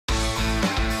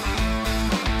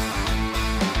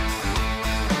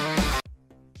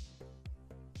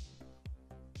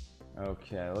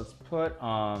Okay, let's put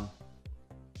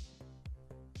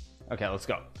okay, let's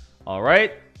go. All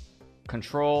right,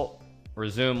 control,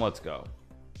 resume, let's go.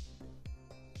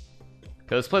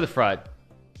 Okay, let's play the Fred.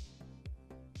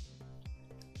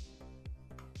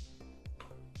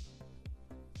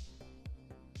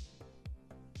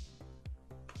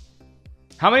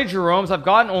 How many Jeromes? I've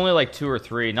gotten only like 2 or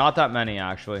 3, not that many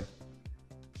actually.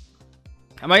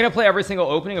 Am I gonna play every single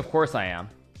opening? Of course I am.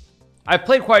 I've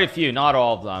played quite a few, not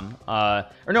all of them.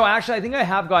 Or no, actually I think I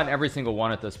have gotten every single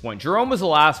one at this point. Jerome was the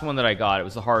last one that I got. It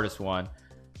was the hardest one.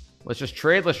 Let's just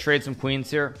trade. Let's trade some queens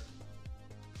here.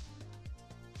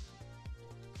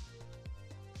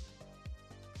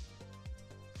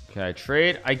 Okay,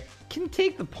 trade. I can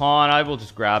take the pawn. I will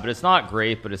just grab it. It's not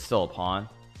great, but it's still a pawn.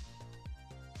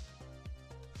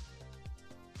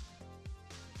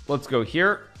 Let's go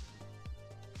here.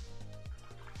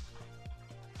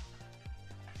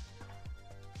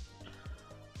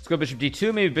 Let's go bishop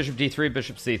d2, maybe bishop d3,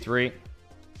 bishop c3.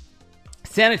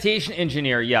 Sanitation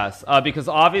engineer, yes, because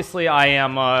obviously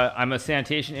I'm a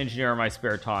sanitation engineer in my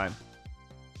spare time.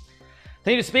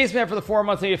 Thank you to Spaceman for the 4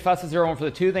 months. Thank you to Festa01 for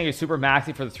the 2. Thank you to Super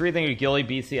Maxi for the 3. Thank you to Gilly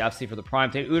BC FC for the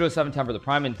Prime. Thank you Udo710 for the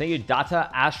Prime, and thank you Data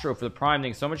Astro for the Prime.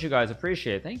 Thanks so much, you guys.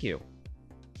 Appreciate it. Thank you.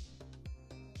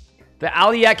 The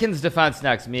Ali Atkins defense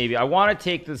next, maybe. I want to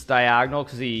take this diagonal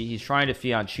because he's trying to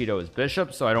fianchetto his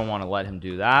bishop, so I don't want to let him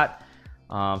do that.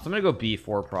 So I'm gonna go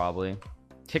b4 probably.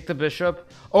 Kick the bishop.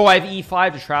 Oh, I have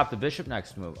e5 to trap the bishop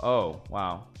next move. Oh,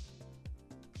 wow.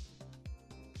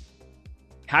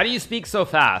 How do you speak so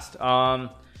fast?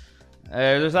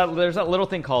 There's that little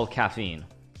thing called caffeine.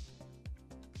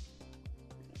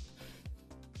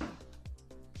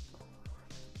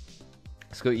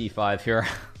 Let's go e5 here.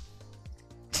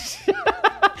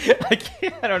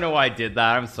 I don't know why I did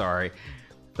that. I'm sorry.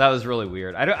 That was really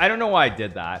weird. I don't know why I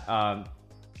did that.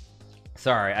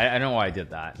 Sorry, I don't know why I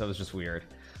did that. That was just weird.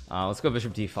 Let's go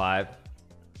bishop d5.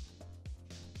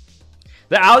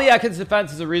 The Ali Atkins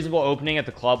defense is a reasonable opening at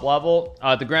the club level.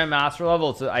 At the grandmaster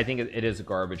level, I think it is a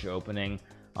garbage opening.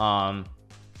 I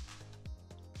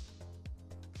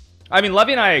mean,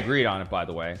 Levy and I agreed on it, by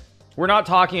the way. We're not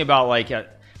talking about like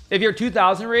if you're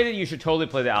 2000 rated, you should totally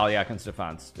play the Ali Atkins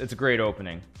defense. It's a great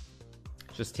opening.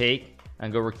 Just take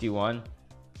and go rook d1.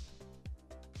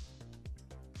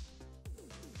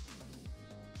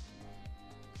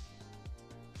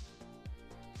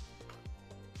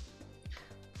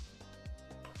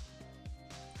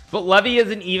 But Levy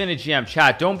isn't even a GM.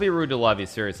 Chat, don't be rude to Levy,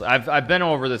 seriously. I've been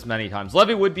over this many times.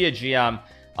 Levy would be a GM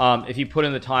if he put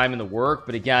in the time and the work,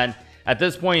 but again, at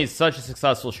this point he's such a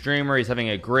successful streamer. He's making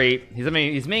a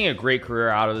great career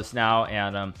out of this now,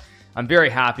 and I'm very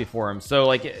happy for him. So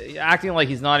like acting like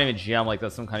he's not even a GM, like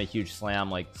that's some kind of huge slam,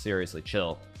 like seriously,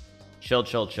 chill.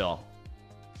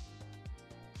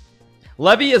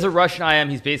 Levy is a Russian IM.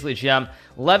 He's basically a GM.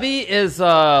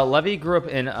 Levy grew up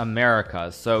in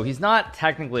America, so he's not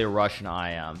technically a Russian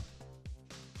IM.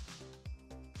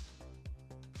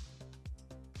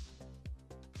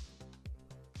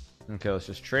 Okay, let's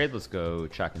just trade. Let's go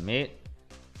check and mate.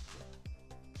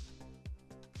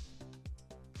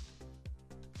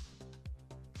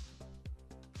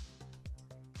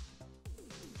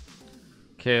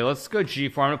 Okay, let's go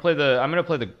g4. I'm gonna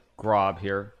play the Grob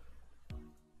here.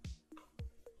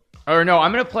 Or no,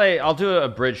 I'll do a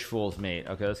bridge fool's mate.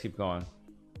 Okay, let's keep going.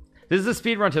 This is a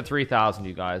speed run to 3000,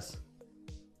 you guys.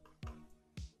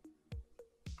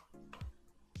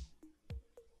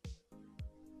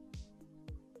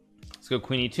 Let's go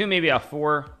queen e2, maybe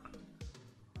f4.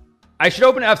 I should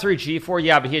open f3 g4.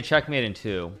 Yeah, but he had checkmate in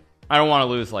 2. I don't want to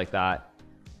lose like that.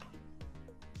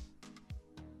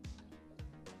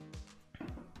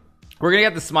 We're gonna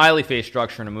get the smiley face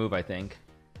structure in a move, I think.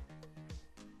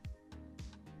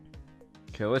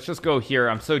 Okay, let's just go here.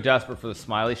 I'm so desperate for the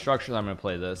smiley structure that I'm gonna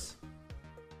play this.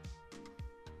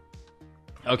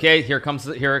 Okay, here it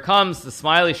comes, the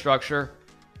smiley structure.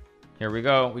 Here we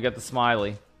go. We got the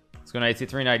smiley. Let's go knight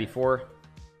c3, knight e4.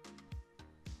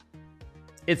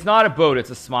 It's not a boat,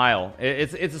 it's a smile.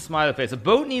 It's a smiley face. A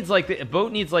boat needs like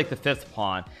the fifth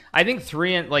pawn. I think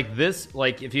 3 and like this,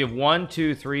 like if you have 1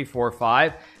 2 3 4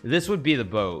 5, this would be the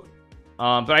boat.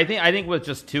 But I think with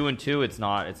just 2 and 2, it's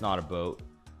not a boat.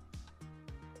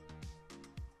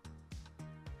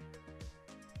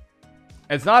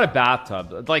 It's not a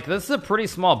bathtub. Like this is a pretty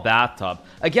small bathtub.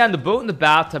 Again, the boat in the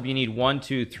bathtub, you need 1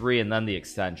 2 3 and then the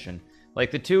extension.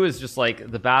 Like the 2 is just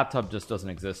like the bathtub just doesn't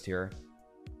exist here.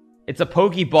 It's a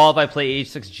pokeball if I play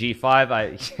h6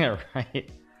 g5. Yeah,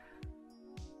 right.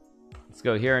 Let's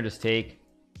go here and just take.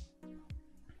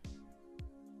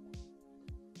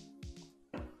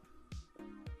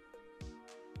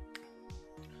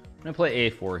 gonna play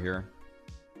a4 here.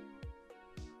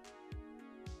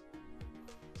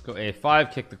 Let's go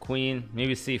a5, kick the queen,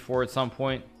 maybe c4 at some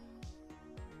point.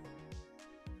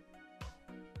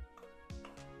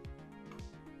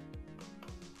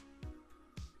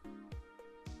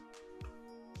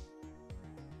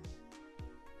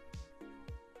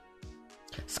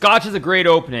 Scotch is a great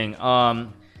opening.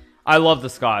 I love the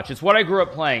Scotch. It's what I grew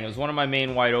up playing. It was one of my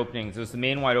main wide openings. It was the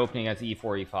main wide opening as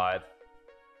e4 e5.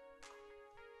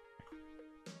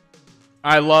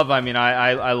 I love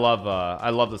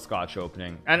the Scotch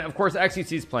opening, and of course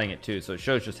XUC is playing it too, so it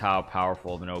shows just how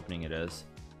powerful of an opening it is.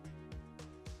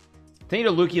 Thank you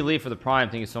to Lukey Lee for the prime.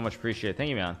 Thank you so much, appreciate it. Thank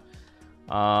you, man.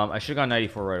 I should have gone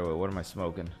 94 right away. What am I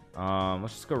smoking?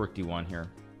 Let's just go rook d1 here.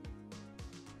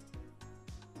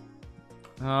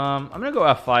 I'm gonna go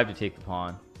f5 to take the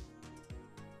pawn.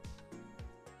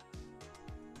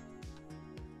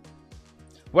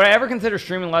 Would I ever consider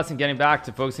streaming less and getting back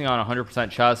to focusing on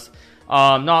 100% chess?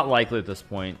 Not likely at this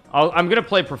point. I'm gonna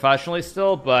play professionally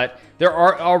still, but there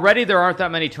aren't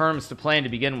that many tournaments to play in to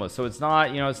begin with, so it's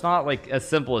not, you know, it's not like as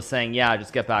simple as saying, yeah,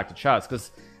 just get back to chess, because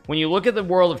when you look at the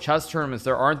world of chess tournaments,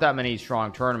 there aren't that many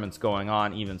strong tournaments going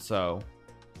on. Even so,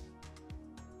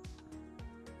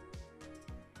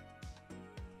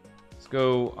 let's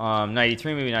go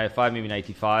 93, maybe 95, maybe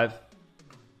 95.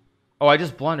 Oh, I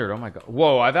just blundered. Oh my god.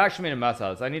 Whoa, I've actually made a mess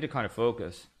out of this. I need to kind of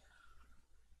focus.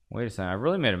 Wait a second, I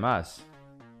really made a mess.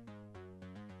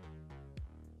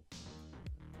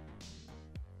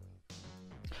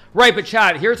 Right, but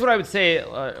chat, here's what I would say.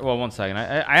 Well, one second.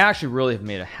 I actually really have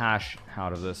made a hash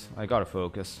out of this. I gotta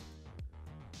focus.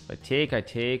 If I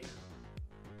take.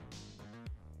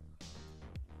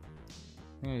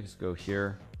 Let me just go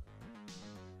here.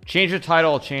 Change the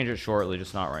title, I'll change it shortly,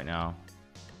 just not right now.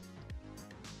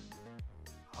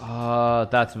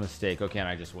 That's a mistake. Okay, and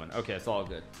I just win. Okay, it's all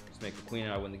good. Just make the queen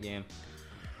and I win the game.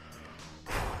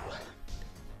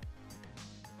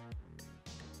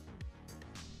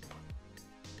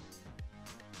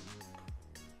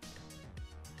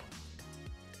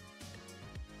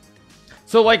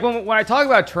 So like when I talk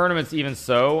about tournaments, even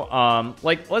so,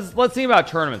 like let's think about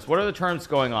tournaments. What are the tournaments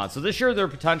going on? So this year there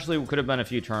potentially could have been a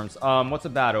few terms. What's a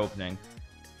bad opening?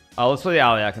 Let's play the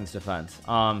Aliakin's Defense.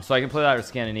 So I can play that with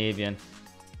Scandinavian.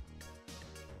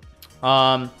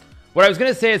 What I was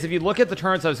gonna say is, if you look at the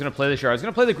tournaments I was gonna play this year, I was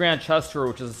gonna play the Grand Chess Tour,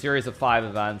 which is a series of 5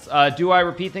 events. Do I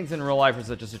repeat things in real life, or is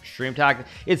it just a stream tactic?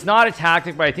 It's not a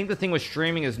tactic, but I think the thing with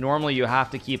streaming is normally you have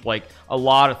to keep like a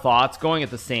lot of thoughts going at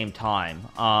the same time,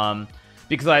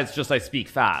 because it's just I speak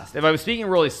fast. If I was speaking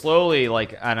really slowly,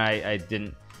 like, and I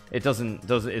didn't,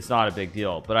 it's not a big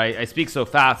deal, but I speak so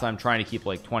fast I'm trying to keep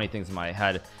like 20 things in my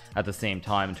head at the same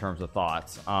time in terms of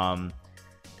thoughts.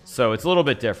 So it's a little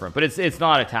bit different, but it's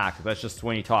not a tactic. That's just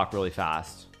when you talk really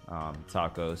fast. That's how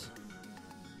it goes.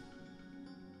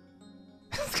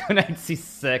 Let's go knight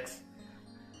c6. Okay,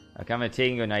 I'm gonna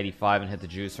take and go 95 and hit the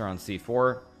juicer on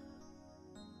c4.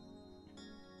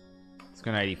 Let's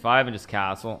go 95 and just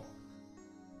castle.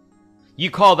 You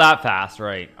call that fast,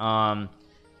 right?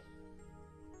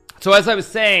 So as I was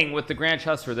saying with the Grand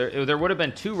Chess Tour, there would have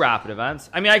been 2 rapid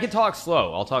events. I mean, I could talk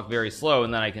slow. I'll talk very slow,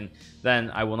 and then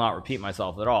I will not repeat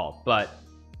myself at all. But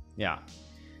yeah,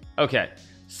 okay.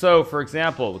 So for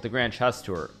example, with the Grand Chess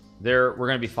Tour, there were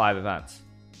going to be 5 events.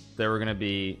 There were going to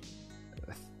be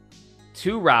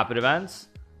 2 rapid events,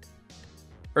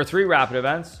 or 3 rapid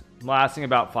events, lasting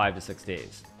about 5 to 6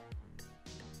 days,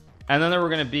 and then there were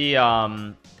going to be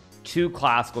 2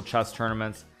 classical chess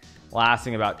tournaments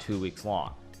lasting about 2 weeks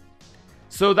long.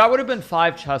 So that would have been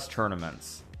 5 chess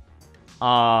tournaments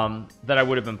that I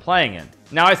would have been playing in.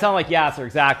 Now I sound like, yeah, sir,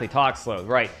 exactly, talk slow,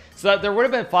 right? So there would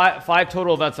have been five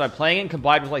total events that I'm playing in,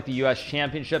 combined with like the US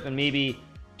Championship and maybe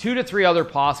 2 to 3 other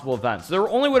possible events. So there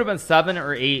only would have been 7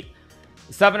 or 8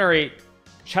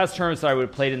 chess tournaments that I would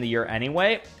have played in the year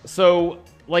anyway. So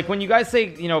like when you guys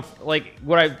say, you know, like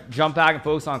would I jump back and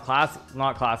focus on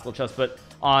not classical chess, but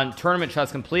on tournament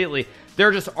chess completely,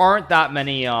 there just aren't that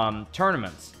many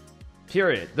tournaments.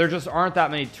 Period. There just aren't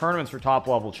that many tournaments for top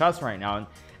level chess right now, and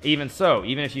even so,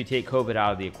 even if you take COVID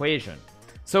out of the equation,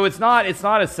 so it's not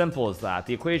as simple as that.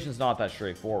 The equation is not that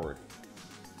straightforward.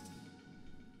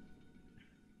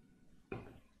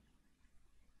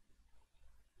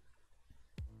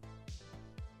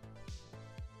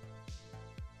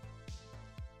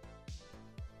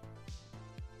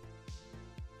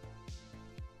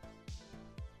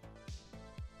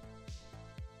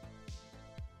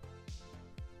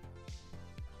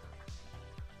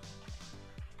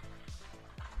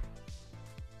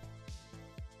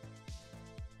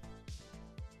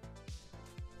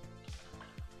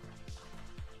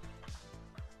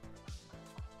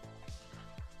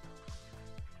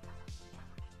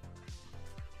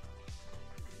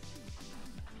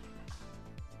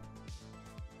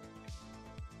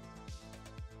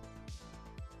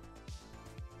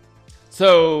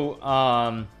 So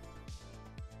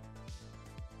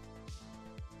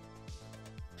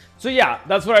so yeah,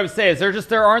 that's what I would say is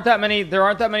there aren't that many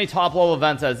top level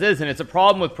events as is, and it's a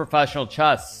problem with professional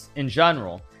chess in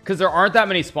general because there aren't that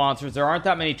many sponsors, there aren't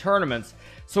that many tournaments.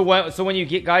 So when you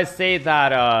get guys say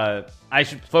that I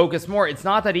should focus more, it's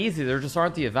not that easy. There just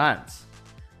aren't the events,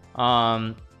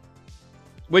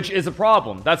 which is a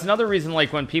problem. That's another reason,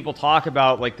 like when people talk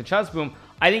about like the chess boom,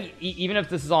 I think even if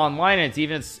this is online and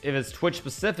if it's Twitch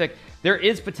specific, there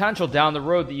is potential down the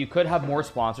road that you could have more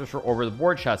sponsors for over the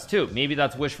board chess too. Maybe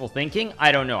that's wishful thinking.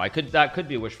 I don't know. That could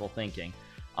be wishful thinking.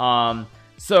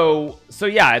 So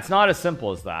yeah, it's not as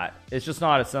simple as that. It's just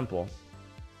not as simple.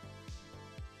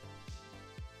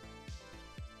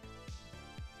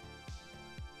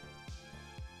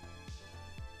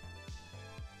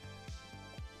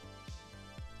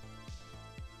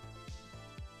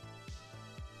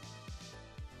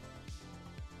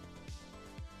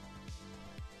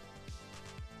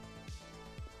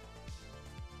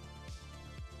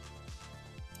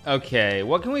 Okay,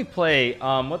 what can we play?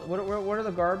 What are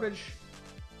the garbage?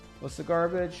 What's the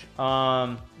garbage?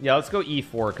 Yeah, let's go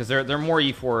E4 because they're more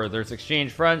E4. There's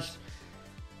exchange French.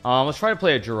 Let's try to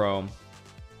play a Jerome.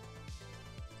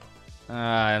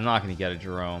 I'm not gonna get a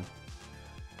Jerome.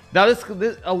 Now this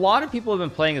a lot of people have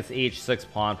been playing this H6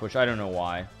 pawn, which I don't know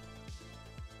why.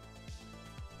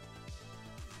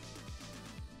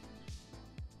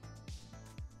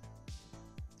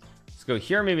 Let's go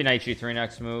here, maybe knight G3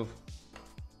 next move.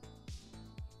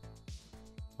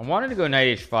 I wanted to go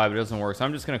knight H5, but it doesn't work, so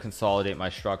I'm just going to consolidate my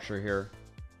structure here.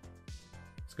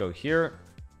 Let's go here.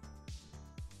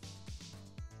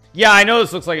 Yeah, I know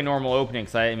this looks like a normal opening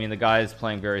because I mean the guy is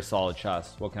playing very solid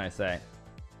chess. What can I say?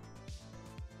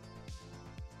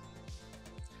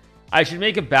 I should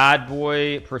make a bad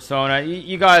boy persona.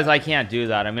 You guys, I can't do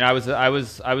that. I mean, I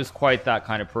was quite that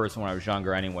kind of person when I was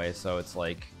younger anyway, so it's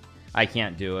like I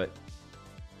can't do it.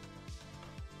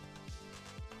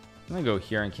 I'm gonna go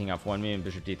here and king f1 me and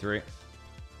bishop d3.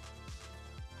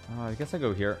 I guess I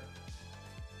go here.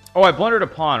 Oh, I blundered a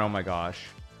pawn. Oh my gosh.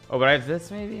 Oh, but I have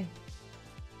this maybe.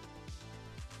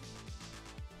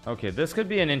 Okay, this could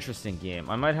be an interesting game.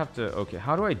 I might have to. Okay,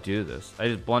 how do I do this? I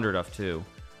just blundered f2.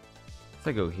 Let's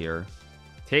I go here.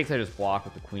 Takes, I just block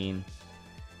with the queen.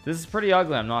 This is pretty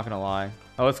ugly, I'm not gonna lie.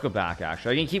 Oh, let's go back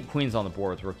actually. I can keep queens on the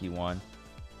board with rook e1.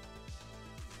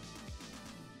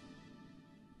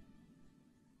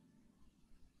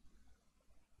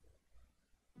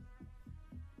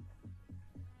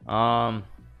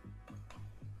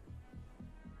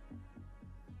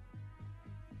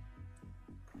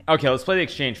 Okay, let's play the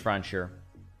exchange French here.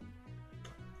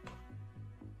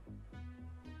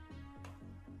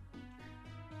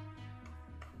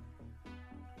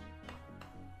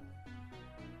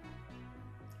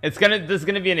 This is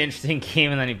gonna be an interesting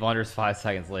game, and then he blunders 5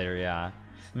 seconds later. Yeah,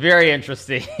 very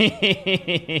interesting.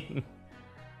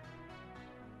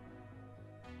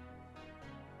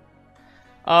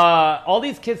 All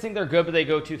these kids think they're good, but they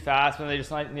go too fast when they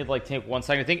just need to like take 1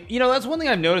 second to think. You know, that's one thing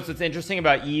I've noticed that's interesting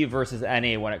about EU versus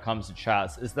NA when it comes to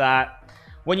chess is that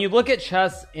when you look at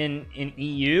chess in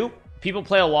EU, people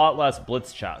play a lot less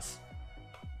blitz chess,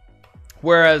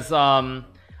 whereas a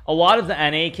lot of the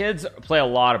NA kids play a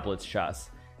lot of blitz chess.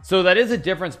 So that is a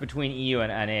difference between EU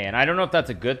and NA, and I don't know if that's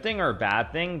a good thing or a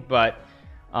bad thing, but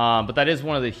that is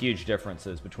one of the huge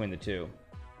differences between the two.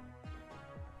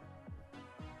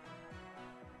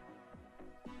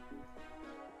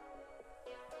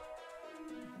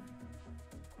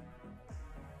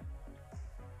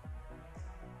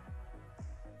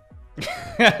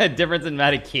 Difference in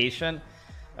medication.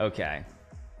 Okay,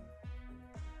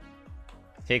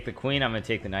 take the queen. I'm gonna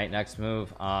take the knight next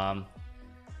move.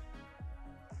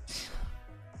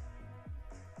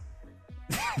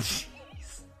 Jeez.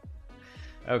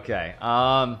 Okay,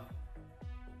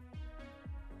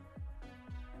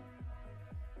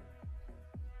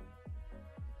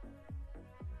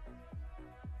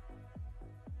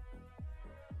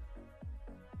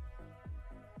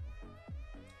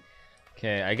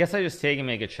 okay, I guess I just take and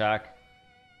make a check.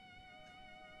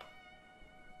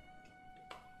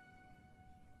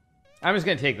 I'm just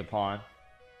gonna take the pawn.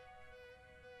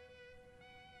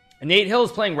 Nate Hill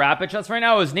is playing rapid chess right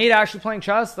now. Is Nate actually playing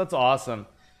chess? That's awesome.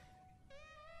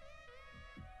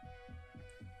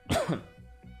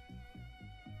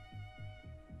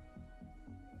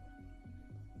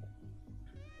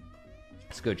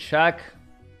 Let's go check.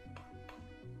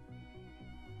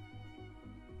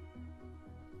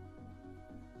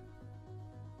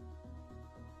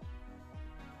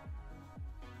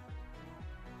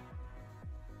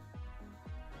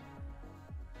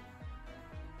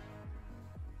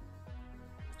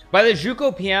 By the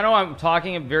Juco piano, I'm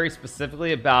talking very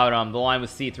specifically about the line with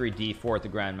C3 D4 at the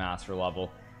Grandmaster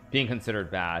level being considered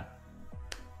bad.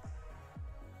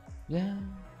 Yeah.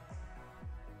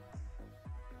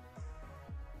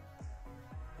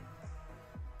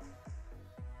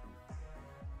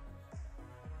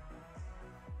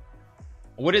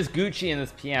 What is Gucci in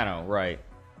this piano? Right.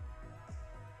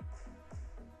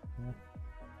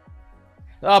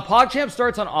 PogChamp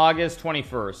starts on August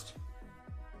 21st.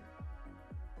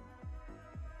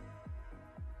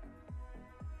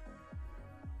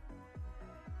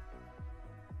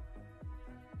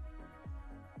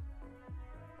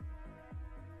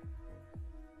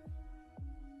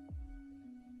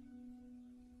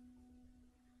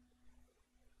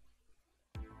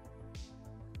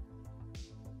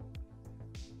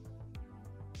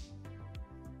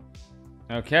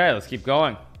 Okay, let's keep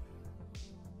going.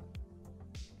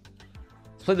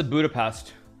 Let's play the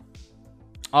Budapest.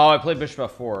 Oh, I played Bishop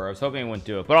F4. I was hoping I wouldn't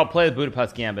do it, but I'll play the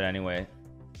Budapest Gambit anyway.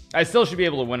 I still should be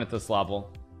able to win at this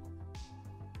level.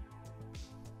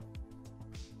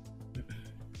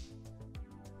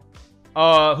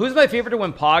 Who's my favorite to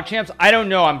win PogChamps? I don't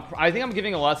know. I think I'm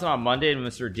giving a lesson on Monday to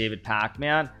Mr. David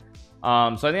Pac-Man. So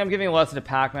I think I'm giving a lesson to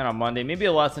Pac-Man on Monday. Maybe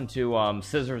a lesson to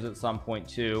Scissors at some point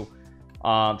too.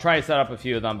 Trying to set up a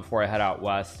few of them before I head out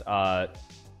west. But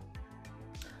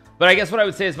I guess what I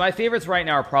would say is my favorites right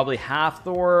now are probably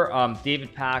Hathor,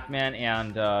 David Pac-Man,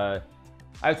 and I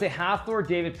would say Hathor,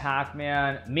 David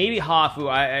Pac-Man, maybe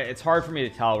Hafu. It's hard for me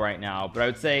to tell right now, but I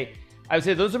would say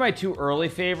those are my two early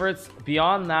favorites.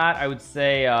 Beyond that, I would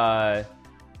say how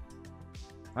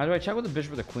do I check with the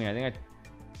Bishop or the Queen? I think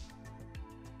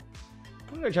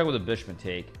I'm gonna check with the Bishop and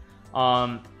take.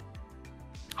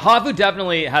 Hafu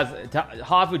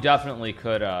definitely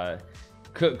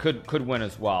could win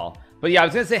as well. But yeah, I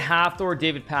was gonna say Hathor,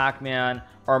 David Pac-Man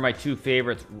are my two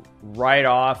favorites right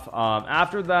off.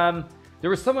 After them, there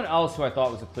was someone else who I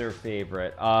thought was a clear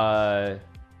favorite.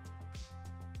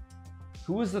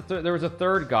 Who was the third? There was a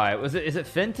third guy. Is it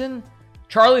Finton?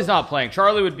 Charlie's not playing.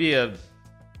 Charlie would be a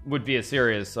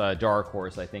serious dark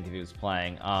horse, I think, if he was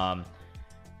playing.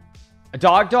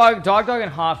 Dog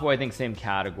and Hafu, I think, same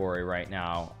category right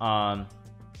now.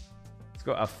 Let's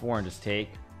go F4 and just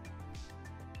take.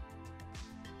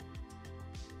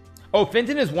 Oh,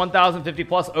 Finton is 1050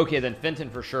 plus. Okay, then Finton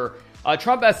for sure.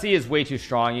 Trump SC is way too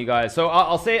strong, you guys. So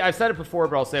I'll say, I've said it before,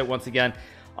 but I'll say it once again.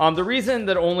 The reason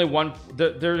that only one,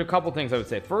 there's a couple things I would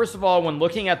say. First of all, when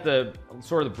looking at the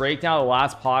sort of the breakdown of the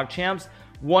last PogChamps,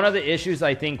 one of the issues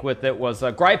I think with it was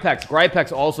Grypex.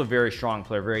 Grypex also very strong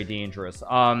player, very dangerous.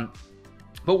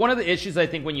 But one of the issues I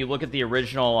think when you look at the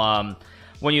original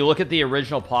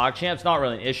PogChamps, not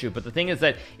really an issue, but the thing is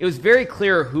that it was very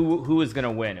clear who was going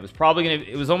to win.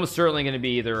 It was almost certainly going to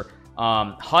be either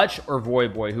Hutch or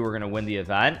Voyboy who were going to win the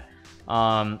event.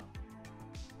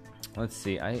 Let's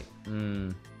see.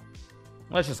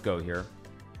 Let's just go here.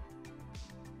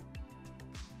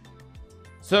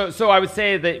 So I would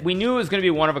say that we knew it was going to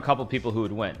be one of a couple people who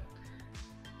would win.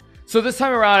 So this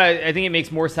time around, I think it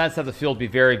makes more sense to have the field be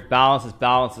very balanced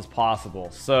as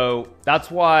possible. So that's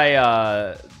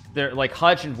why they're like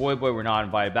Hutch and Voyboy were not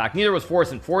invited back. Neither was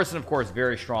Forsen. Forsen, of course,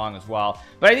 very strong as well.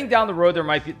 But I think down the road there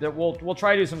might be that we'll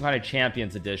try to do some kind of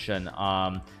Champions Edition.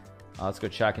 Let's go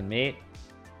check and mate.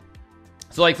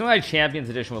 So like some kind of Champions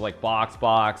Edition with like Box,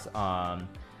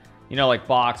 you know, like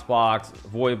Box,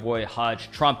 Voyboy,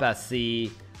 Hutch, Trump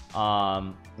SC.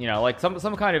 You know, like some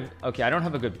kind of, okay, I don't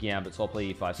have a good gambit, so I'll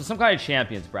play e5. So some kind of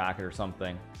champions bracket or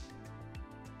something.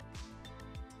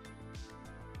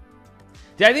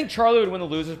 Did I think Charlie would win the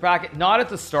losers bracket? Not at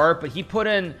the start, but he put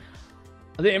in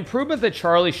the improvement that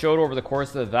Charlie showed over the course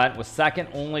of the event was second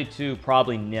only to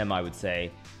probably Nim, I would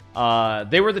say.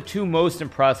 They were the two most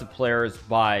impressive players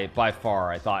by far,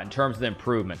 I thought, in terms of the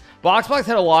improvement. Box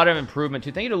had a lot of improvement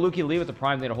too. Thank you to Lukey Lee with the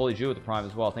prime. Thank you to Holy Jew with the prime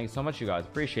as well. Thank you so much, you guys.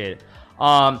 Appreciate it.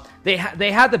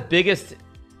 They had the biggest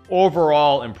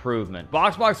overall improvement.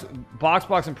 Box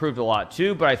improved a lot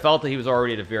too, but I felt that he was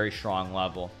already at a very strong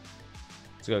level.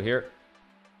 Let's go here.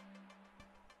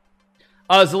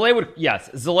 Zalay would, yes,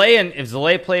 Zalay, and if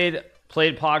Zalay played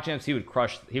PogChamps, he would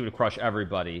crush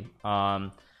everybody.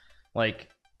 Like,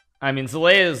 I mean,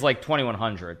 Zalay is like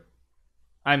 2100.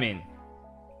 I mean,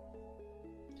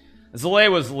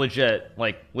 Zalay was legit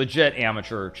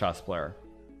amateur chess player.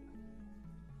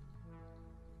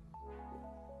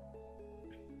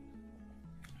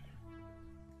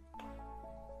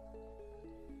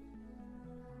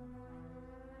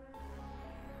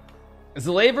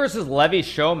 Zalay versus Levy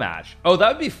show match. Oh, that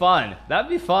would be fun. That would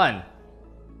be fun.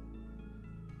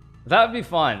 That would be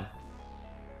fun.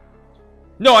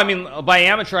 No, I mean, by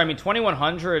amateur, I mean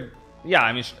 2100. Yeah,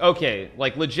 I mean, okay,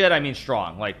 like legit, I mean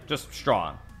strong, like just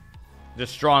strong.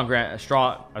 Just strong,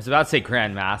 strong. I was about to say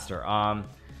grandmaster.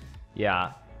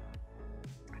 Yeah.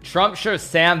 Trump shows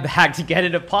Sam back to get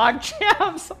into Pog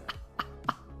Champs.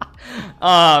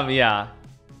 Yeah.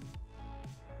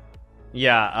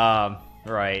 Yeah,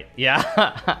 right.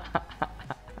 Yeah.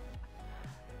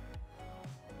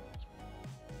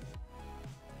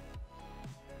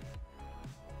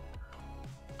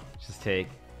 Just take.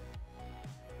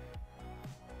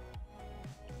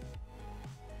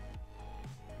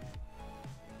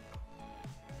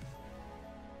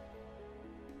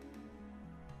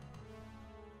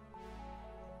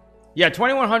 Yeah,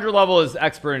 2100 level is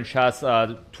expert in chess.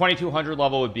 2200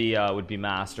 level would be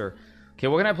master. Okay,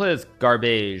 what can I play this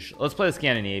garbage? Let's play the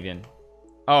Scandinavian.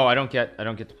 Oh, I don't get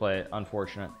to play it.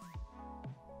 Unfortunate.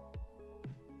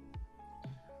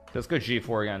 Let's go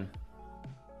G4 again.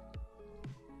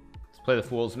 Let's play the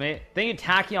Fool's Mate. Thank you,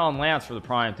 Tachyon Lance, for the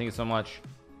Prime. Thank you so much.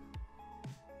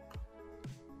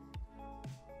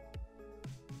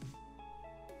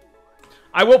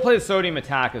 I will play the Sodium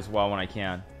Attack as well when I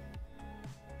can.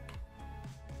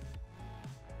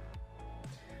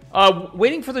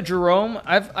 Waiting for the Jerome.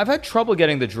 I've had trouble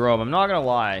getting the Jerome. I'm not gonna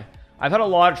lie. I've had a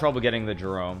lot of trouble getting the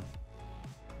Jerome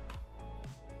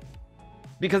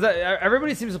because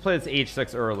everybody seems to play this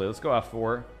H6 early. Let's go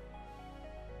F4.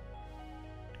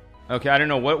 Okay, I don't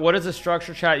know what is the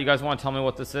structure, chat. You guys want to tell me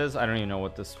what this is? I don't even know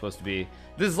what this is supposed to be.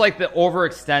 This is like the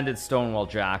overextended Stonewall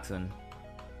Jackson.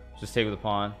 Just take with the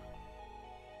pawn.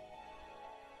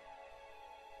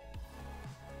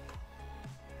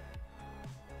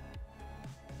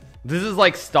 This is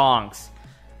like stonks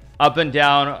up and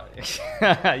down.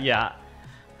 Yeah,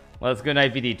 let's go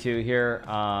knight bd2 here.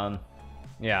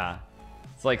 Yeah,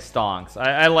 it's like stonks.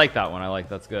 I like that one. I like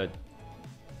that's good.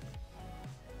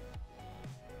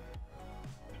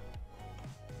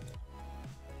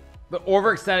 The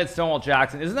overextended Stonewall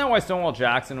Jackson. Isn't that why Stonewall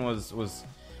Jackson was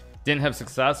didn't have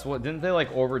success? What didn't they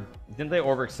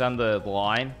overextend the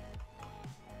line?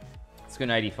 Let's go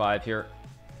knight e5 here.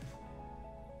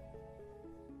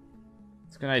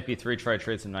 Knight b3, try to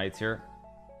trade some knights here.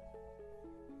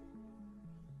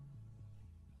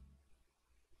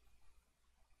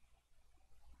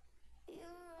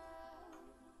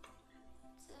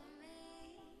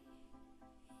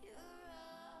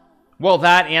 Well,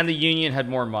 that and the Union had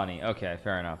more money. Okay,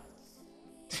 fair enough.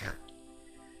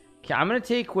 Okay, I'm gonna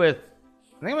take with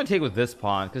I think I'm gonna take with this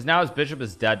pawn because now his bishop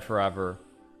is dead forever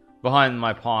behind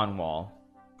my pawn wall.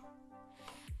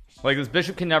 Like this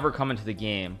bishop can never come into the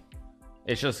game.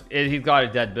 It's just he's got a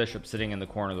dead bishop sitting in the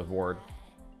corner of the board.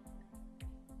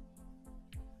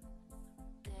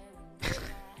 Let's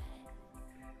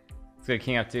go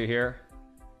king f2 here.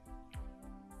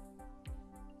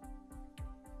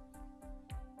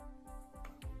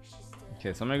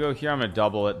 Okay, so I'm gonna go here. I'm gonna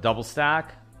double it, double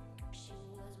stack.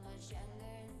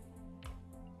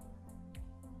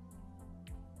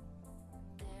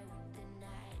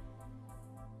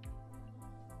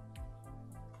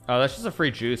 Oh, that's just a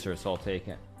free juicer, so I'll take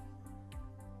it.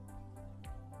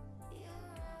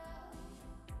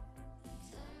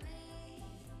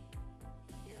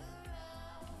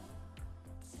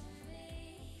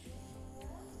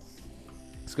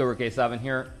 Let's go rook a7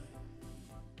 here.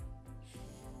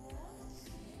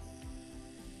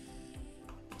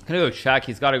 Gonna go check.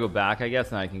 He's got to go back, I guess,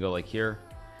 and I can go like here.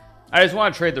 I just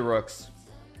want to trade the rooks.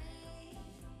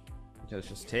 Okay, let's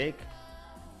just take.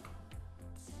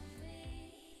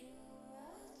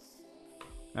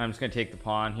 I'm just gonna take the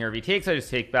pawn here. If he takes, I just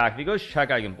take back. If he goes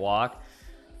check, I can block.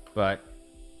 But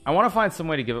I want to find some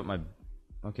way to give up my.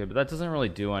 Okay, but that doesn't really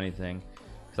do anything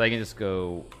because I can just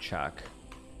go check.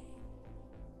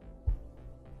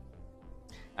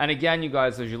 And again, you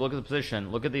guys, as you look at the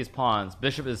position, look at these pawns.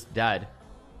 Bishop is dead.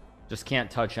 Just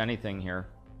can't touch anything here.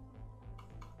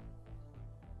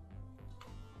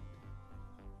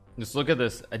 Just look at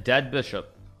this, a dead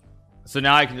bishop. So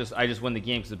now I just win the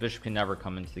game because the bishop can never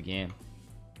come into the game.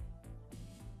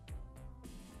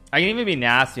 I can even be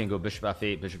nasty and go bishop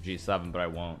f8, bishop g7, but I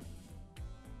won't.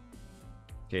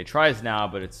 Okay, he tries now,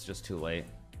 but it's just too late.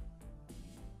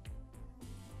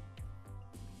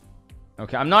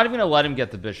 Okay, I'm not even gonna let him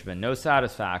get the bishop in. No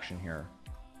satisfaction here.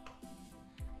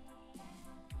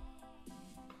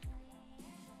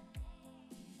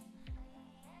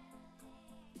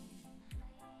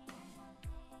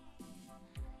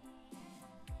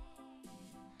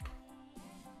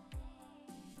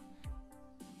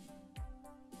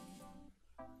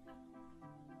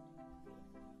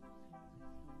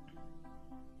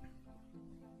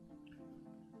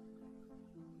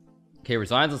 Okay,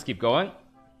 resigns. Let's keep going.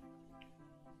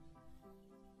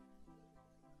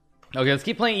 Okay, let's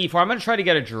keep playing e4. I'm gonna try to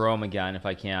get a Jerome again if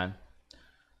I can.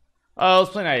 Let's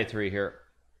play knight a3 here.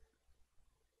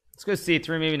 Let's go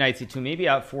c3, maybe knight c2, maybe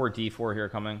out 4 d4 here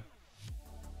coming.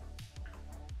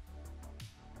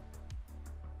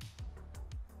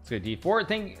 Let's go d4.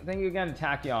 Thank you again,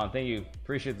 Tachyon. Thank you.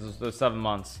 Appreciate those 7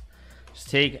 months. Just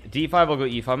take d5. I'll go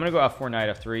e5. I'm gonna go f4 knight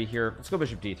f3 here. Let's go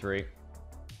bishop d3.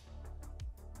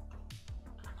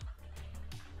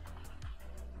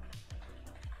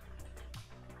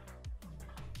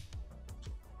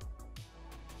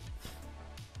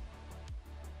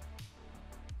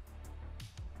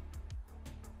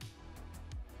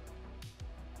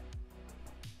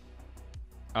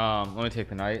 Let me take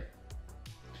the knight.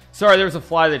 Sorry, there was a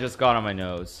fly that just got on my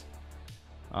nose.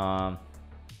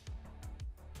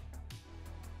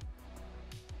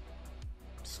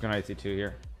 Just gonna knight c2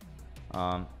 here.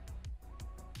 Yeah,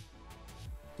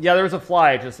 there was a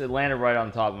fly. It landed right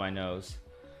on top of my nose.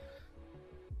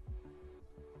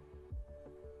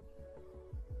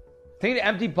 Thank you to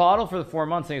Empty Bottle for the 4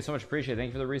 months. Thank you so much. Appreciate it.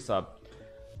 Thank you for the resub.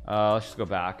 Let's just go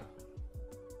back.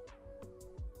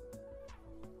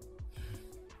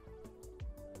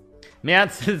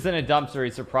 Man sits in a dumpster.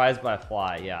 He's surprised by a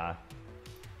fly. Yeah.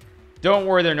 Don't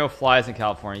worry, there are no flies in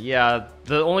California. Yeah,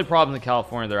 the only problem in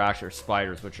California, there actually are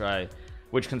spiders,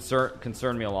 which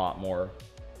concern me a lot more.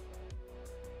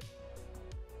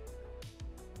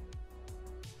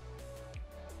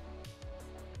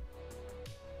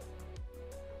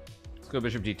 Let's go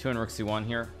bishop d2 and rook c1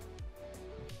 here.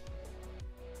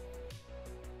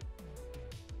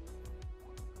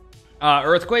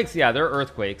 Earthquakes, yeah, there are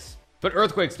earthquakes. But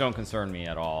earthquakes don't concern me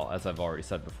at all, as I've already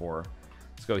said before.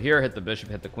 Let's go here, hit the bishop,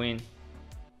 hit the queen.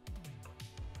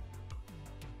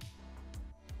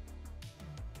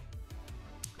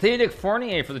 Thank you, Nick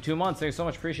Fournier, for the 2 months. Thank you so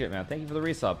much. Appreciate it, man. Thank you for the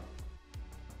resub.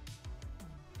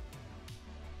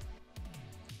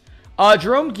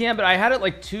 Jerome Gambit, I had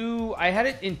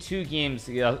it in 2 games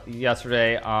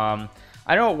yesterday. I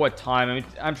don't know at what time. I mean,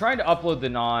 I'm trying to upload the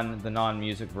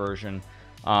non-music version.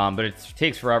 But it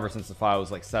takes forever since the file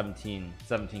was like 17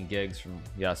 gigs from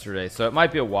yesterday, so it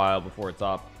might be a while before it's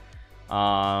up.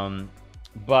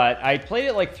 But I played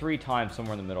it like 3 times,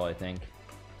 somewhere in the middle, I think.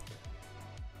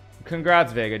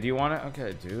 Congrats, Vega. Do you want it?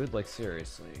 Okay, dude, like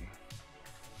seriously.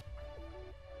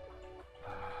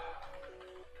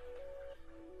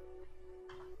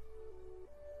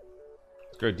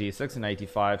 Let's go d6 and knight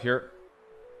d5 here.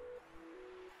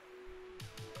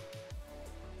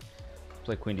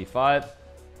 Play queen d5.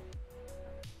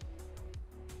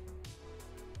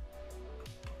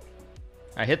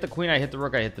 I hit the queen, I hit the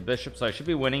rook, I hit the bishop, so I should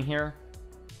be winning here.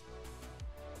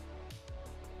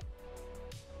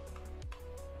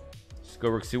 Just go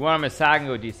rook c1. I'm gonna sag and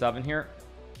go d7 here.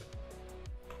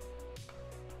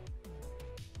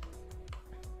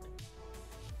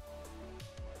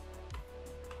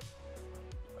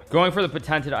 Going for the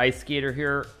patented ice skater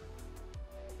here.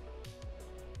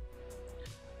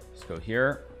 Let's go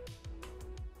here.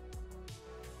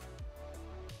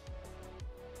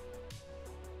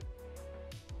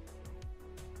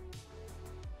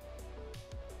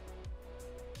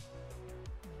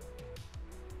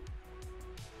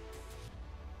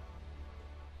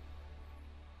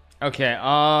 Okay,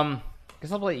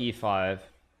 guess I'll play e5. Okay,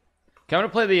 I'm gonna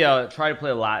play the try to play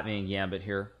a Latvian gambit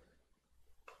here.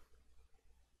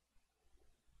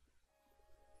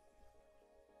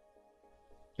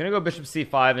 Gonna go bishop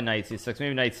c5 and knight c6.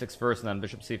 Maybe knight 6 first and then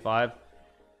bishop c5.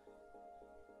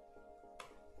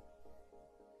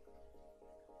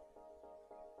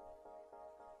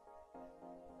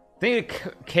 Thank you to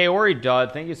Kaori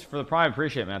Dud. Thank you for the prime.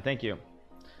 Appreciate it, man. Thank you.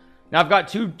 Now I've got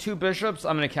two bishops.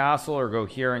 I'm gonna castle or go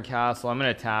here and castle. I'm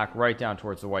gonna attack right down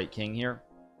towards the white king here.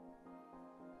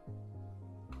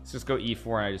 Let's just go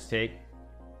e4 and I just take.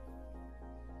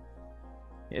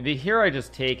 If here I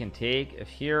just take and take. If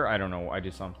here, I don't know, I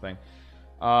do something.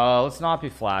 Let's not be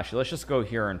flashy. Let's just go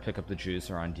here and pick up the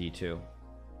juicer on d2.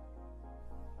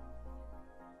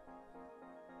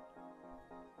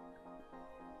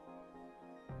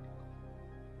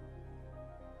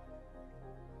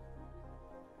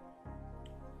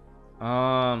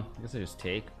 I guess I just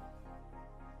take.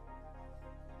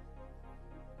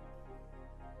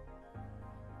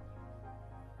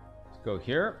 Let's go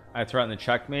here. I threaten the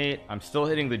checkmate. I'm still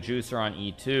hitting the juicer on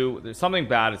e2. There's something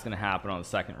bad is going to happen on the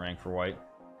second rank for white.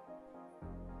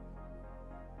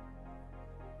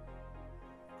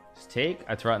 Just take.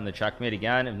 I threaten the checkmate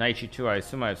again. If knight g2, I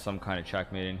assume I have some kind of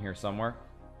checkmate in here somewhere.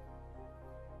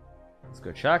 Let's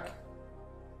go check.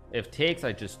 If takes,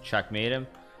 I just checkmate him.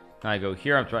 Now I go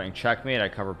here. I'm threatening checkmate. I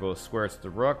cover both squares with the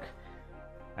rook.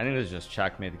 I think this is just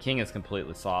checkmate. The king is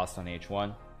completely sauced on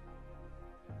h1.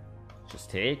 Just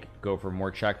take, go for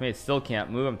more checkmate. Still can't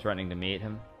move. I'm threatening to mate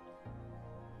him.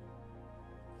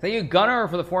 Thank you, Gunnar,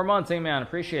 for the 4 months. Hey, man,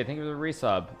 appreciate it. Thank you for the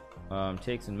resub.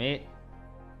 Takes and mate.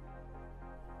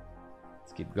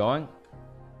 Let's keep going.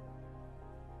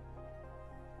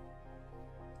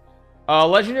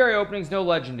 Legendary openings, no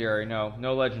legendary.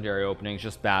 No legendary openings,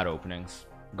 just bad openings.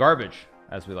 Garbage,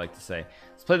 as we like to say.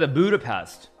 Let's play the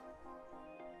Budapest.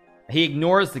 He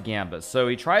ignores the Gambit, so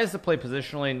he tries to play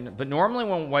positionally, but normally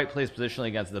when white plays positionally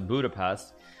against the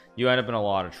Budapest, you end up in a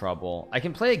lot of trouble. I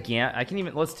can play a Gambit. I can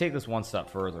even, let's take this one step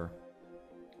further.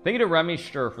 Thank you to Remy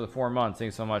Stur for the 4 months. Thank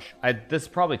you so much. This is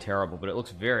probably terrible, but it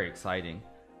looks very exciting.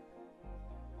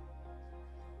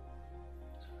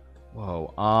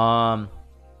 Whoa. I'm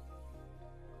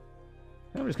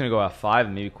just gonna go f5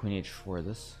 and maybe queen h4.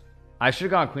 This I should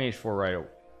have gone queen h4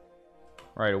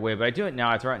 right away, but I do it now.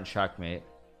 I threaten checkmate.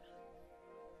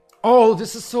 Oh,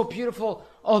 this is so beautiful.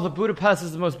 Oh, the Budapest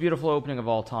is the most beautiful opening of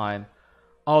all time.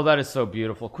 Oh, that is so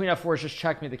beautiful. Queen f4 is just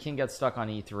checkmate. The king gets stuck on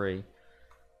e3.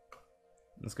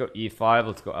 Let's go e5.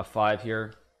 Let's go f5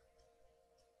 here.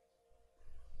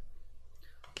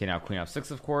 Okay, now queen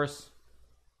f6, of course.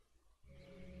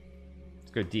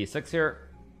 Let's go d6 here.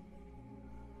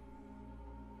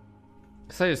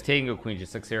 So I just take and go queen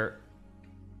g6 here.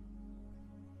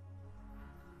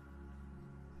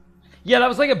 Yeah, that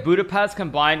was like a Budapest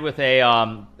combined with a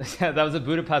that was a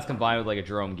Budapest combined with like a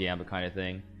Jerome Gambit kind of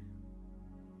thing.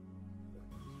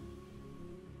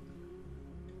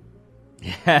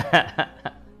 Yeah.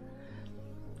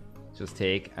 Just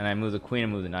take, and I move the queen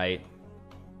and move the knight.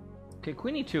 Okay,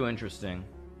 queen e2, interesting.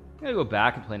 I'm gonna go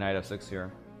back and play knight f6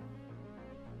 here.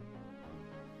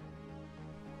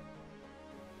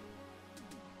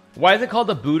 Why is it called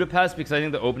the Budapest? Because I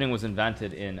think the opening was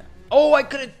invented in... Oh, I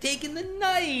could have taken the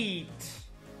knight!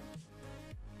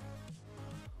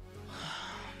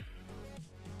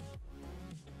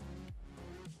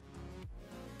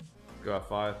 Go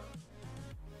f5.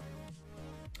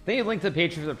 Thank you, Link to the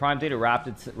Patreon for the Prime Day to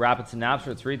Rapid Synapse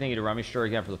for 3. Thank you to Remy Stur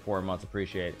again for the 4 months.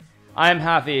 Appreciate it. I am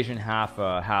half Asian,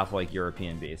 half like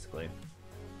European, basically.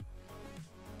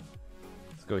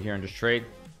 Let's go here and just trade.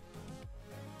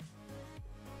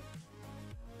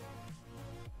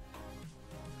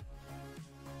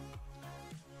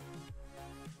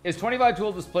 Is 25 too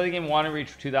old to play the game? Want to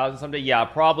reach 2,000 someday? Yeah,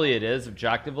 probably it is.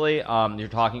 Objectively, you're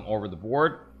talking over the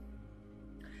board.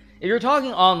 If you're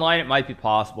talking online, it might be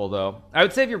possible, though. I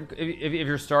would say if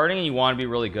you're starting and you want to be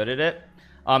really good at it,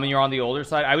 and you're on the older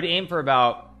side, I would aim for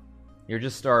about... You're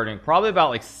just starting, probably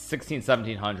about like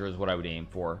 1700 is what I would aim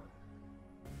for.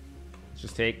 Let's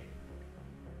just take.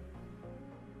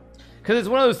 Because it's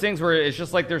one of those things where it's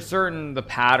just like there's certain the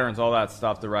patterns, all that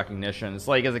stuff, the recognition. It's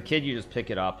like as a kid, you just pick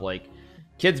it up. Like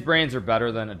kids' brains are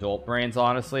better than adult brains.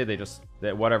 Honestly, they just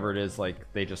whatever it is, like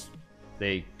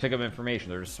they pick up information.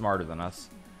 They're just smarter than us.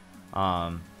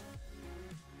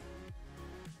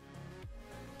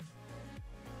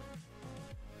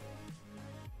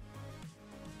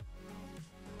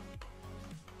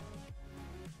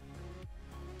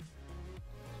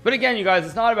 But again, you guys,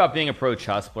 it's not about being a pro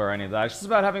chess player or any of that. It's just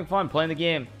about having fun, playing the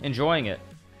game, enjoying it.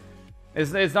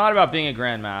 It's not about being a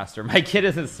grandmaster. My kid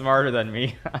isn't smarter than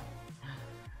me.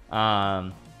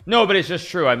 No, but it's just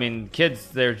true. I mean, kids,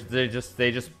 they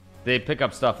pick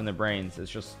up stuff in their brains.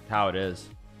 It's just how it is.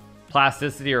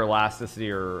 Plasticity or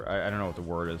elasticity, or I don't know what the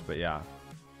word is, but yeah.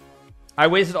 I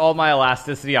wasted all my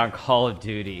elasticity on Call of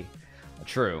Duty.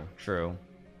 True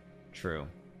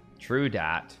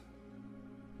dat.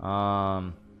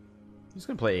 I'm just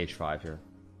gonna play h5 here.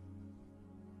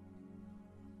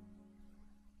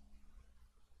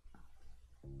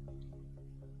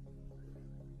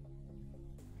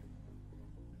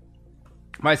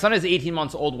 My son is 18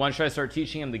 months old. When should I start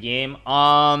teaching him the game?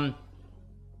 I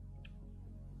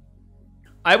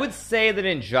would say that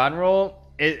in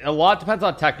general, a lot depends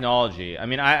on technology. I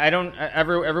mean, I don't.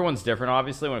 Everyone's different,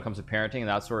 obviously, when it comes to parenting and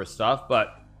that sort of stuff.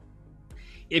 But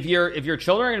if your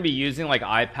children are going to be using like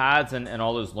iPads and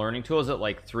all those learning tools at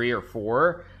like 3 or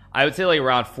 4, I would say like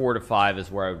around 4 to 5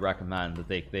 is where I would recommend that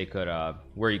they could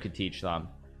where you could teach them.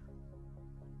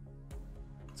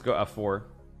 Let's go f4.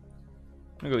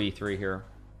 I'm gonna go e3 here.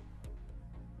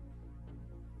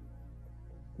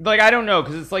 Like I don't know,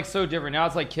 because it's like so different now.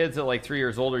 It's like kids at like 3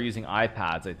 years old are using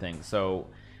iPads, I think. So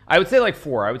I would say like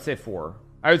 4. I would say 4.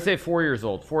 I would say 4 years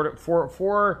old. 4 to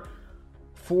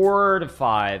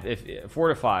 5. If 4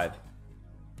 to 5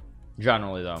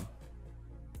 generally, though.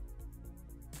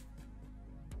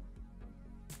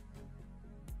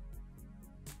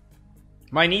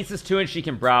 My niece is 2 and she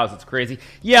can browse. It's crazy.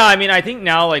 Yeah, I mean, I think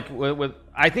now like with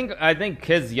I think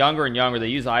kids younger and younger, they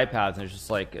use iPads, and it's just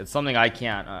like, it's something I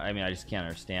can't, I mean, I just can't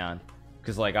understand,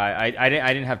 because like I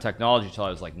didn't have technology till I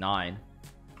was like 9.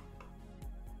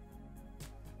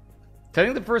 I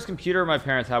think the first computer my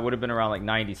parents had would have been around like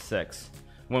 96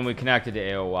 when we connected to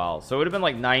AOL, so it would have been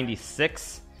like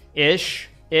 96 ish,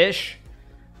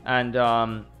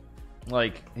 and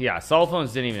like, yeah, cell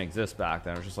phones didn't even exist back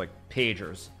then. It was just like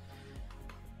pagers.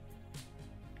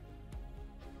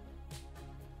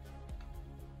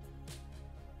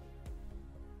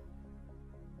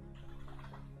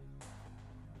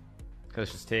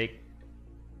 Let's just take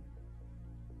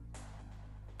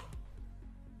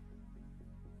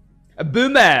a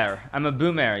boomer. I'm a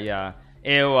boomer. Yeah,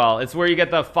 AOL. It's where you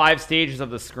get the 5 stages of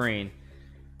the screen.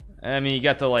 I mean, you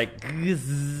get the like, and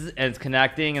it's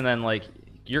connecting, and then like,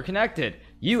 you're connected.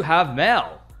 You have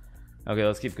mail. Okay,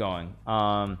 let's keep going.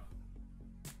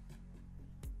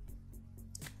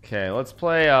 Okay, let's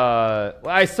play. Well,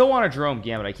 I still want a Jerome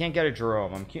Gambit. I can't get a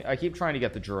Jerome. I keep trying to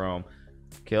get the Jerome.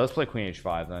 Okay, let's play Queen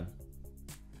H5 then.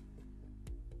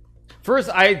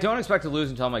 First, I don't expect to lose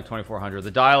until I'm like 2400.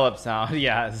 The dial-up sound,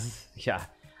 yeah,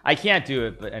 I can't do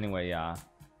it, but anyway, yeah.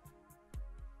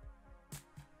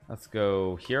 Let's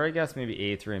go here, I guess. Maybe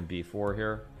A3 and B4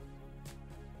 here.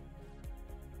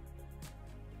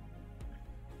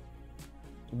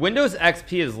 Windows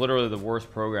XP is literally the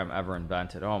worst program ever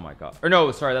invented. Oh my god. Or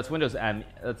no, sorry, that's Windows ME.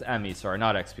 That's ME. Sorry,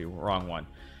 not XP. Wrong one.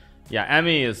 Yeah,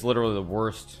 ME is literally the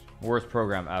worst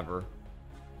program ever.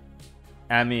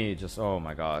 ME just, oh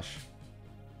my gosh.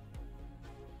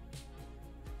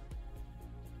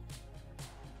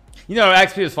 You know,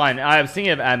 XP was fine. I was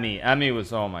thinking of ME. ME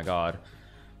was, oh my god.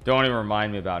 Don't even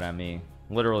remind me about ME.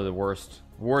 Literally the worst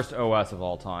OS of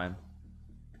all time.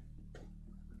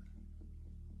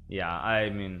 Yeah, I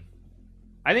mean,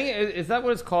 I think, is that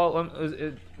what it's called?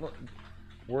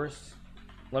 Worst?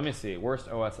 Let me see. Worst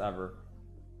OS ever.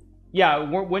 Yeah,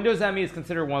 Windows ME is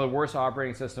considered one of the worst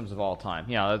operating systems of all time.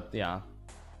 Yeah, yeah.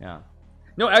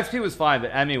 No, XP was fine,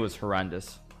 but ME was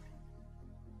horrendous.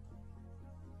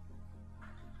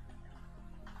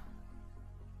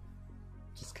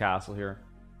 Just castle here.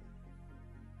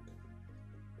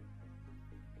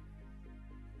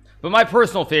 But my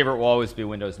personal favorite will always be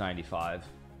Windows 95.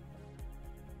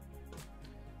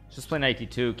 Just play knight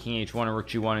d2, king h1, and rook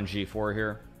g1 and g4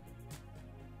 here.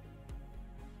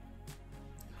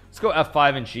 Let's go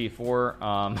f5 and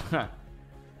g4.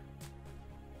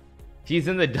 He's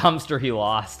in the dumpster, he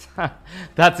lost.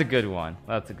 That's a good one.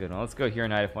 That's a good one. Let's go here,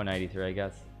 knight f1, knight e3, I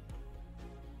guess.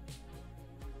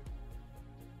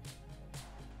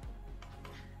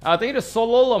 Thank you to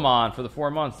Sololoman for the 4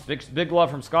 months. Big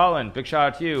love from Scotland. Big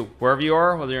shout out to you wherever you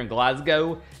are, whether you're in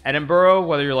Glasgow, Edinburgh,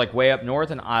 whether you're like way up north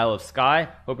in Isle of Skye.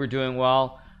 Hope you're doing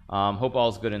well. Hope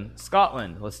all's good in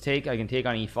Scotland. Let's take, I can take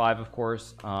on e5, of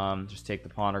course. Just take the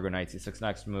pawn or go knight c6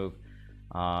 next move.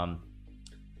 Thank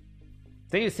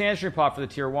you to Sanitary Pot for the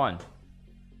tier 1.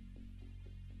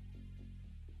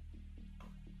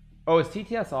 Oh, is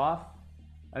TTS off?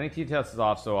 I think TTS is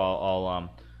off, so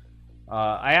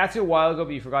I asked you a while ago,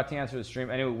 but you forgot to answer the stream.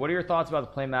 Anyway, what are your thoughts about the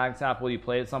Play Magnus app? Will you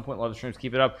play it at some point? Love the streams.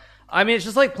 Keep it up. I mean, it's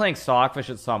just like playing Stockfish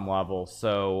at some level.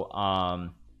 So, I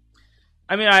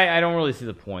mean, I don't really see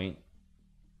the point.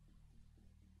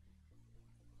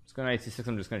 Let's go knight c6.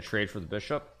 I'm just going to trade for the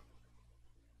bishop.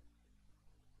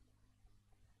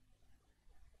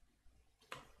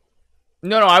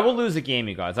 No, I will lose a game,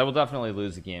 you guys. I will definitely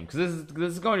lose a game because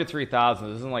this is going to 3,000.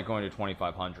 This isn't like going to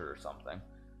 2,500 or something.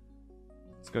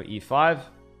 Let's go e5.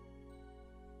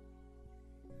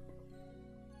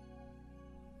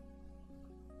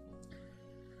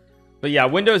 But yeah,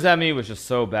 Windows ME was just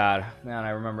so bad. Man,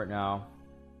 I remember it now.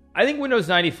 I think Windows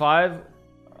 95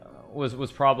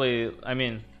 was probably, I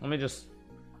mean, let me just,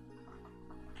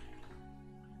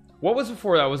 what was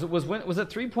before that? Was it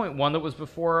 3.1 that was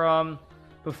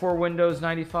before Windows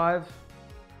 95?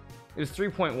 It was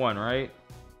 3.1, right?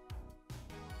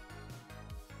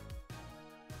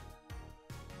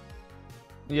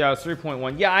 Yeah, it was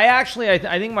 3.1. Yeah,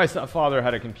 I think my father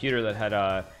had a computer that had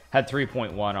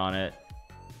 3.1 on it.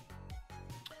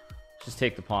 Just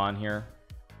take the pawn here.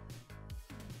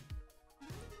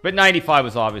 But 95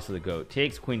 was obviously the GOAT.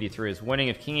 Takes queen d3 is winning.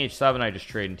 If king h7, I just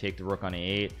trade and take the rook on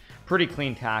a8. Pretty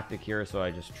clean tactic here, so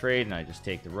I just trade and I just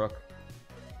take the rook.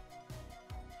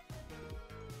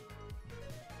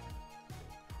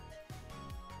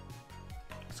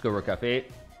 Let's go rook f8.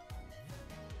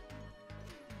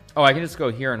 Oh, I can just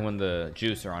go here and win the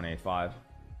juicer on a5.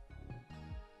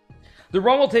 The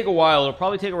run will take a while. It'll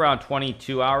probably take around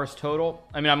 22 hours total.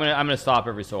 I mean, I'm gonna stop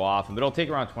every so often, but it'll take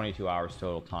around 22 hours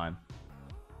total time.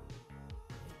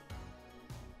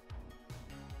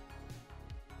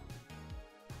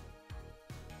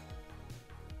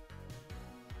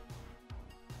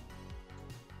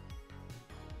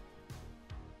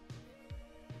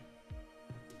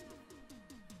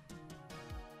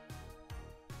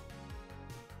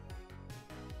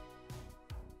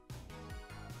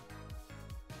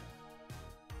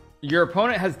 Your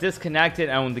opponent has disconnected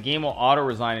and the game will auto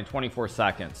resign in 24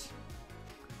 seconds.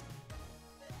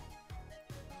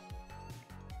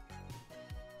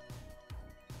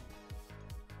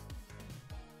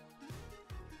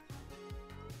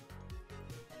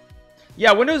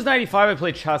 Yeah, Windows 95 I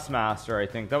played Chess Master, I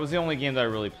think. That was the only game that I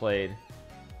really played.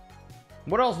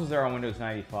 What else was there on Windows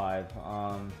 95?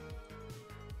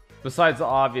 Besides the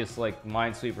obvious, like,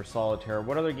 Minesweeper, Solitaire,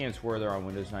 what other games were there on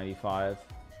Windows 95?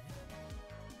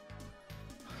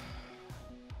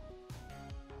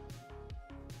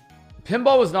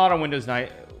 Pinball was not on Windows 9.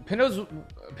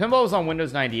 Pinball was on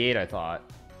Windows 98, I thought.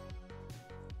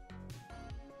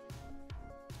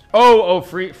 Oh,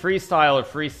 freestyle or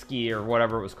free ski or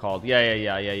whatever it was called.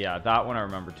 Yeah. That one I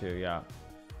remember too. Yeah.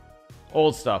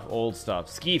 Old stuff.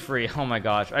 Ski free. Oh my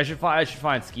gosh, I should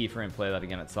find ski free and play that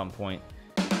again at some point.